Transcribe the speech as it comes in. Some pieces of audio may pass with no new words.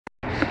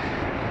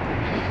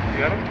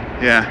got him?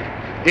 Yeah.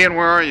 Ian,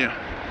 where are you?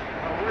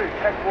 We're at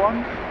Keck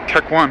I.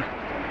 Keck I.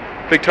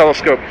 Big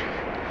telescope.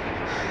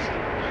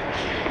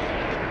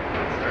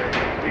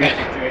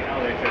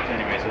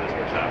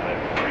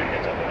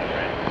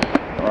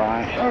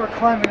 Right. Oh, we're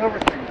climbing over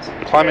things.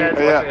 Climbing,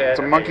 yeah, it's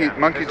a monkey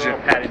gym.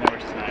 Padding there,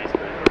 which is nice.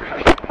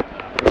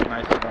 Really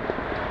nice of them.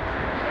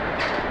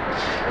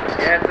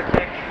 Yeah, it's a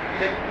Keck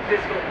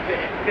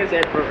phys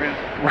ed program.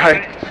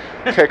 Right.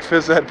 Keck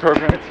phys ed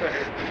program. That's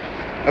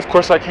right. Of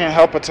course, I can't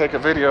help but take a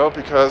video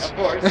because. Of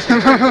course.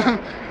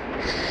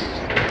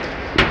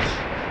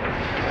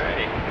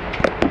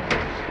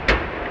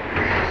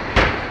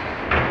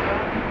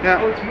 Yeah.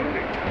 Oh, it's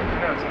moving.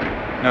 No, it's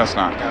not. No, it's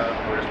not.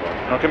 We're just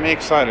walking. Don't get me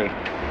excited. He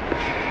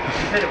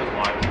said it was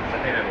locked. I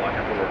think I'd lock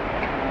up the work.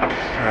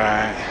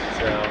 Right.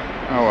 So.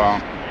 Oh well.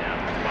 Yeah,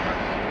 that's a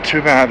bummer.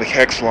 Too bad the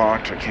Keck's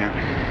locked. I can't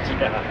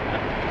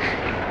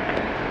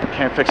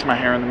Yeah. fix my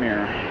hair in the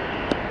mirror.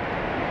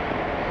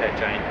 That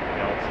giant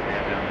belt they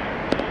have down there.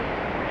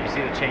 You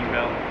see the chain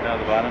belt down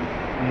at the bottom?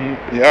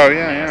 Mm-hmm. Yeah, oh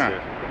yeah, yeah.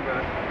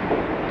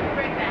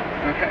 Right back.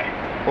 Okay.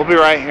 We'll be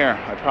right here.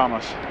 I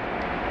promise.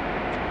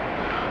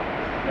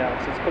 Yeah,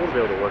 it's cool to be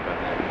able to work on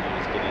that. You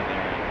just get in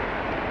there.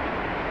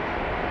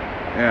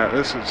 Yeah,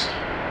 this is.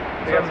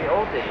 So in the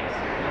old days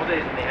when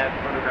they had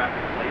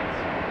photographic plates,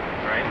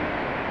 right?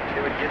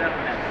 They would get up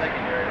in that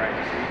secondary, right?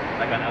 Just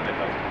like on other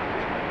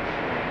telescopes.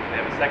 They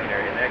have a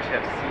secondary and they actually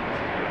have seats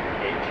in the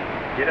cage.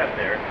 Get up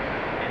there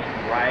and you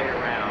can ride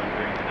around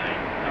during the night.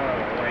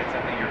 Right?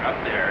 Something you're up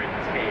there in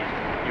this cage,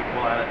 you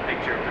pull out a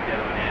picture with the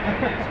other one in,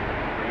 and it's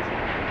crazy.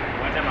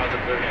 One time I was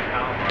observing at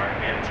Palomar and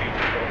they had to change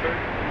the filter.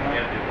 They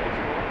had to do old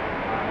school.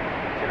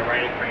 Get a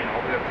riding crane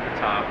all the way up to the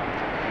top,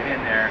 get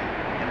in there,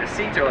 and the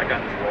seats are like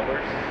on these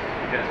rollers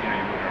because you're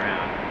moving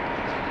around.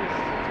 It's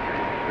crazy.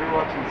 We were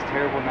watching this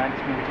terrible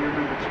 90s movie. Do you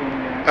remember Twin?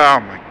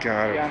 Oh my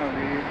god. Keanu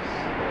Reeves.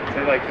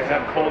 They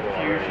have cold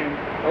fusion.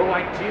 Oh,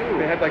 I do.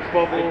 They had like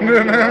bubbles.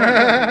 No, no.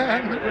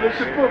 There's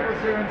the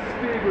bubbles here in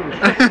Steve.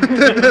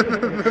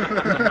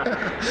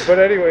 But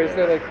anyways,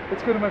 they're like,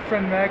 let's go to my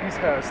friend Maggie's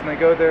house, and they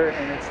go there,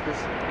 and it's this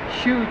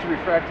huge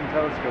refracting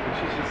telescope, and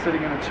she's just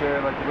sitting in a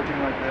chair, like looking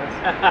like this.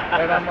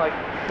 And I'm like,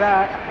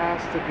 that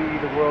has to be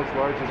the world's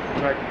largest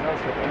refracting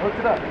telescope. And I looked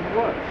it up, and it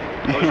was.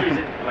 Oh, she was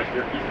in like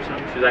your piece or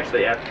something. She was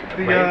actually at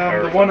The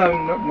one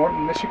on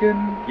Morton, Michigan.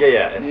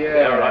 Yeah.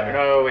 Yeah.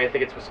 No, wait, I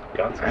think it's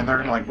Wisconsin. And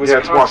they're like,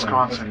 Wisconsin. yeah, it's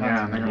Wisconsin,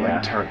 yeah, and they're gonna Yeah.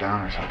 like tear it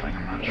down or something.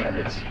 I'm not sure.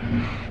 It's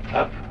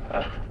up.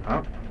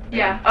 Oh.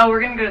 Yeah. Oh,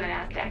 we're gonna go to the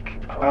NASDAQ.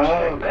 Oh, Nice.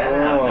 I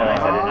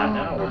did not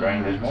know. We're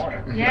going. There's more.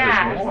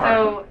 Yeah. There's more.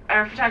 So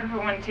our photographer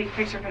wanted to take a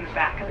picture from the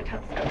back of the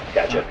telescope.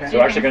 Gotcha. Okay. So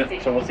we're actually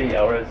so we'll see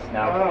Elra's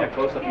now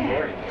close up and Yeah.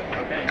 glory.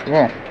 Okay.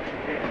 Cool.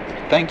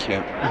 Thank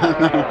you.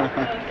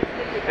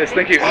 Yes,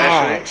 thank you.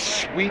 Ah, We're being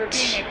sweet.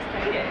 excited.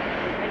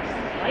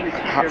 I just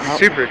like it.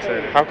 Super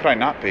excited. How could I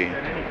not be? And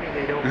anything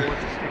they don't want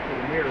to stick to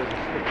the mirror,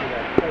 just stick to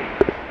that plate.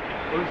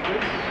 What is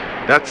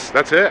this?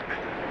 That's it.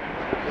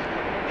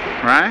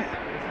 Right?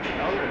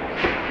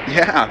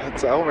 Yeah,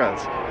 that's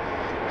Elra's.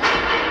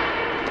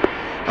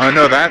 Oh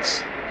no,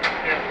 that's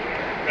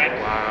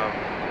Wow.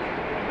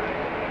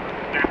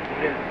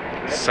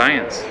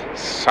 science.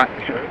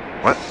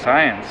 What?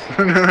 Science.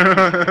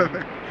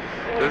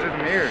 Those are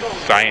the mirrors.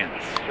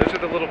 Science. Those are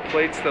the little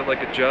plates that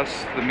like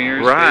adjust the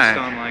mirrors Right. based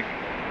on like.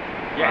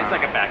 Yeah, it's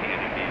like a backing of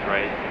these,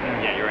 right?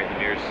 Yeah, you're right. The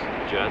mirrors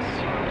just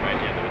right.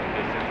 Yeah, the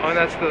distance. Oh, and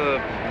that's the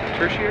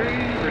tertiary,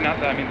 or not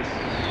that? I mean,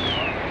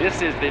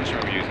 This is the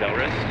instrument we use,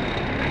 Elris.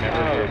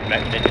 Remember, we were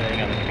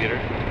mentioning on the computer.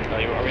 Are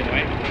we in the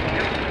way?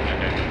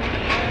 Okay.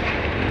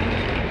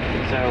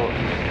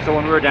 So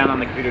when we were down on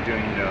the computer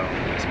doing,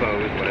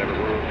 exposed, whatever,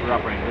 we're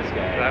operating this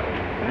guy. That one.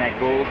 And that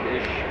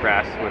goldish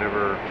brass,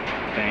 whatever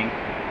thing,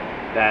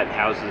 that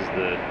houses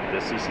the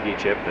CCD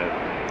chip,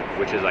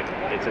 which is like,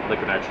 it's a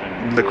liquid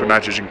nitrogen. Liquid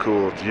nitrogen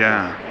cooled.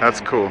 Yeah,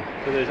 that's cool.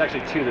 So there's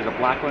actually two. There's a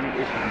black one, which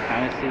you can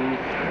kind of see.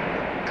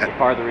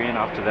 Farther in,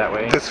 off to that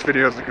way. This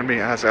video isn't going to be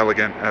as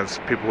elegant as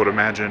people would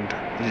imagined.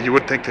 You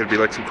would think there'd be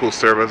like some cool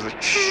servos. Like,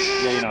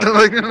 Yeah,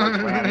 like,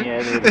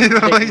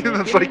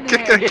 it's like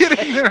get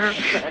in there.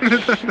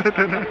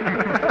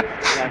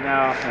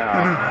 Yeah,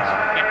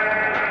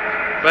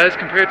 But as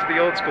compared to the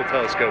old school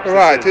telescopes,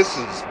 Right, this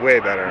is way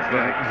better.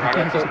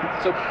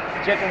 So you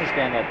have to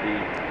understand that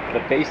the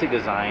basic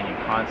design and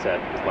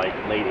concept is like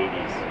late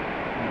 80s.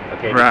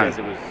 Okay, Right. because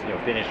it was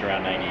finished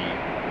around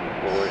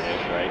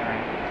 94-ish, right?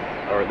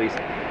 Or at least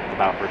the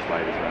bow first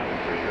light is around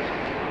 3 years.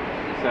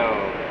 So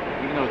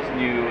even though it's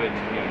new and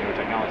newer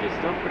technology, it's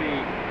still pretty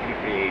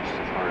aged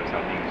as far as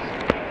how things.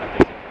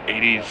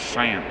 80s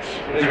science.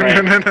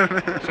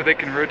 Right. So they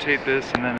can rotate this and then